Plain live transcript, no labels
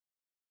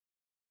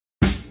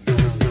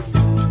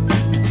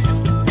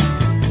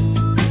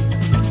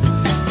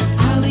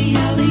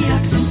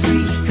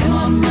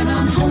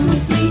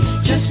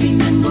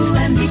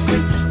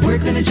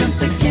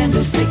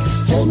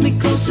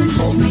close and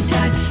hold me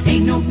tight.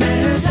 Ain't no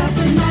bears out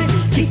tonight.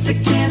 Kick the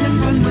can and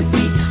run with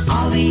me.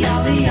 Ollie,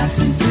 Ollie,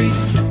 Oxen free.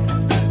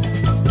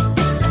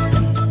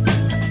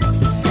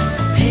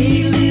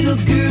 Hey, little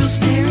girl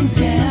staring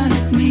down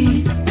at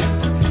me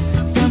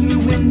from your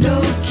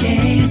window,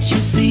 can't you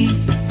see?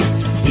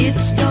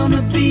 It's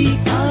gonna be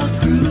a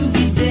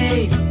groovy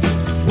day.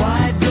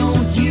 Why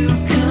don't you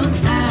come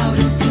out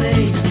and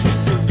play?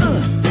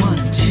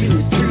 1, 2,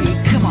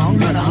 3, come on,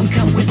 run on,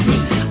 come with me.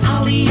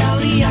 Ollie,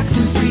 Ollie,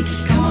 Oxen free.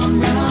 Come on,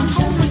 run on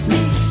home with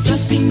me.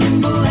 Just be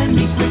nimble and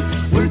be quick.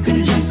 We're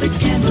gonna jump the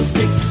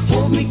candlestick.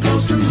 Hold me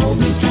close and hold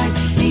me tight.